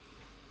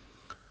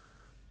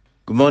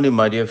Good morning,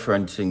 my dear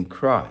friends in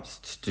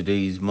Christ.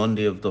 Today is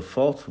Monday of the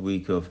fourth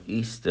week of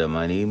Easter.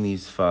 My name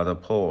is Fada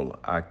Paul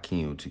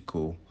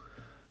Akinotiko.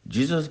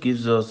 Jesus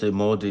gives us a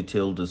more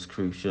detailed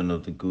description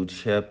of the Good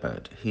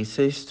Shepherd. He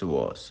says to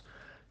us,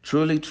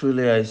 "Truly,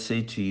 truly, I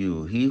say to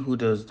you, he who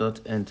does not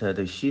enter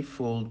the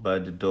sheepfold by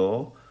the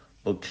door,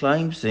 but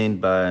climbs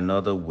in by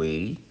another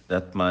way,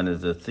 that man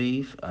is a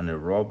thief and a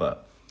robber.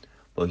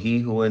 But he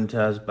who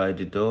enters by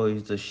the door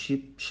is the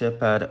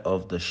shepherd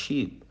of the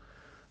sheep.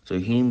 To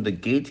him the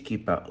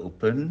gatekeeper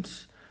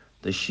opens,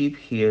 the sheep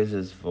hears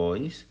his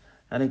voice,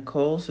 and he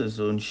calls his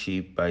own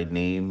sheep by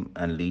name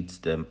and leads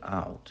them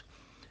out.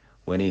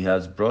 When he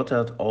has brought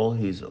out all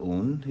his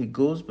own, he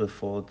goes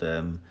before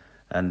them,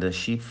 and the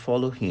sheep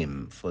follow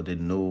him, for they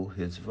know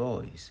his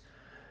voice.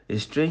 A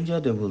stranger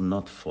they will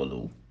not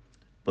follow,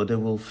 but they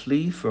will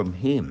flee from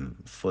him,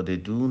 for they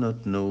do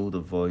not know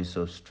the voice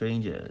of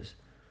strangers."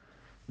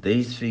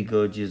 This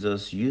figure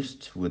Jesus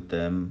used with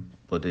them,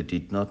 but they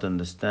did not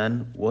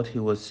understand what he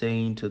was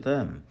saying to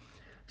them.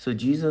 So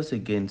Jesus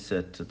again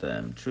said to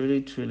them,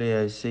 "Truly, truly,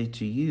 I say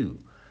to you,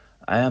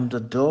 I am the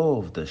door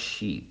of the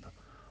sheep.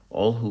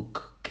 All who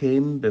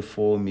came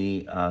before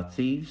me are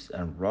thieves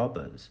and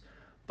robbers,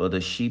 but the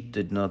sheep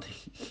did not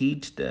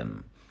heed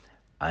them.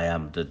 I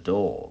am the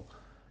door.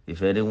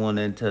 If anyone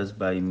enters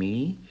by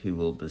me, he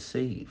will be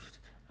saved,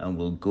 and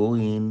will go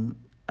in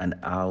and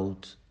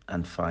out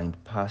and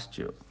find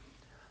pasture.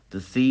 The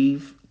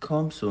thief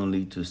comes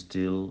only to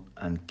steal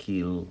and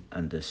kill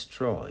and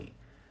destroy.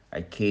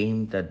 I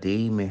came that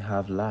they may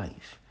have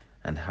life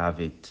and have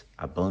it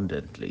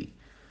abundantly."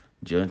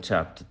 John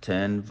chapter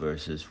 10,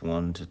 verses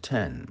 1 to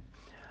 10.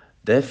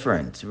 Dear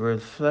friends, we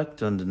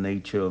reflect on the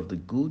nature of the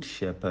Good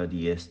Shepherd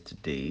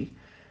yesterday,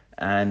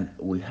 and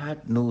we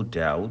had no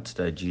doubt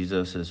that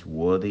Jesus is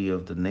worthy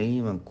of the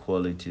name and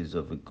qualities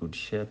of a Good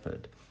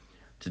Shepherd.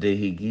 Today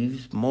he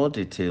gives more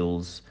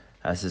details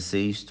as he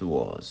says to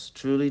us,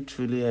 "Truly,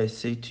 truly, I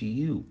say to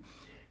you,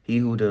 he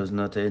who does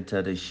not enter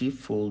the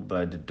sheepfold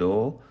by the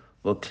door,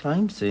 but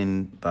climbs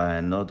in by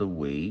another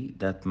way,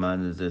 that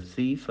man is a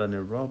thief and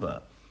a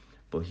robber.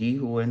 But he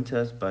who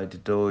enters by the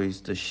door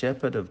is the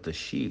shepherd of the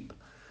sheep.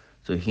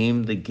 To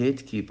him the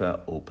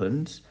gatekeeper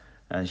opens,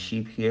 and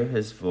sheep hear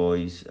his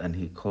voice, and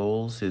he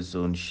calls his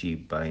own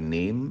sheep by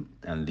name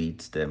and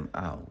leads them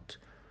out."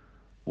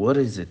 What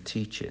is it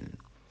teaching?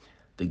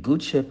 The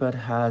Good Shepherd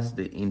has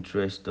the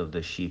interest of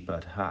the sheep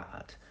at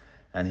heart,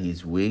 and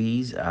his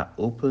ways are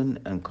open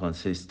and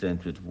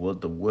consistent with what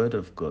the Word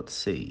of God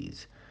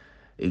says.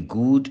 A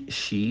good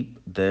sheep,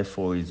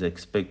 therefore, is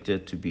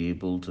expected to be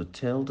able to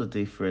tell the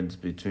difference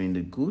between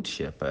the Good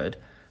Shepherd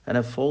and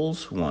a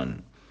false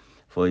one.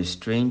 For a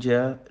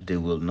stranger they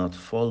will not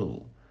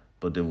follow,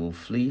 but they will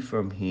flee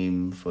from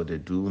him, for they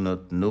do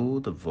not know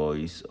the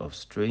voice of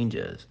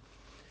strangers.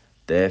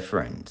 Dear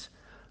friends,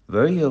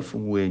 very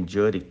often we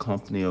enjoy the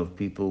company of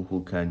people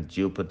who can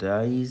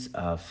jeopardize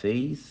our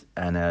faith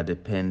and our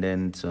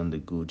dependence on the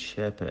Good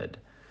Shepherd.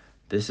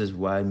 This is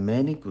why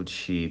many good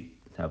sheep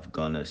have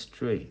gone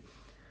astray.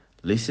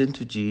 Listen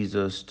to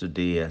Jesus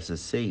today as he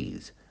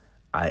says,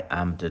 "I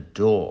am the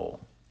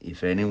door.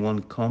 If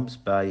anyone comes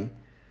by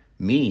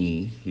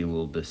me, he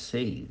will be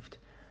saved,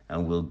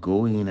 and will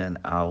go in and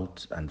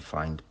out and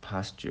find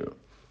pasture.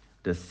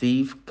 The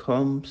thief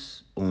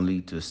comes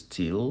only to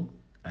steal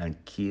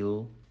and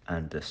kill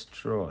and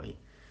destroy.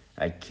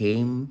 I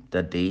came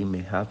that they may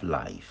have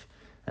life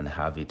and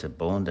have it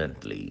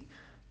abundantly."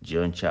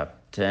 John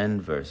chapter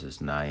 10, verses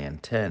 9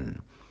 and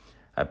 10.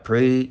 I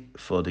pray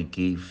for the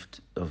gift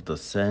of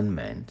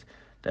discernment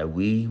that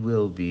we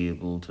will be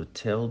able to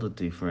tell the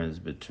difference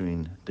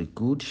between the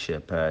Good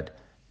Shepherd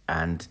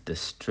and the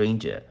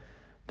stranger,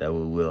 that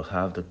we will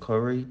have the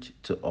courage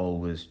to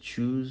always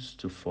choose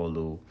to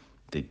follow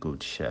the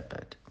Good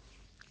Shepherd.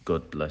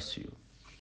 God bless you.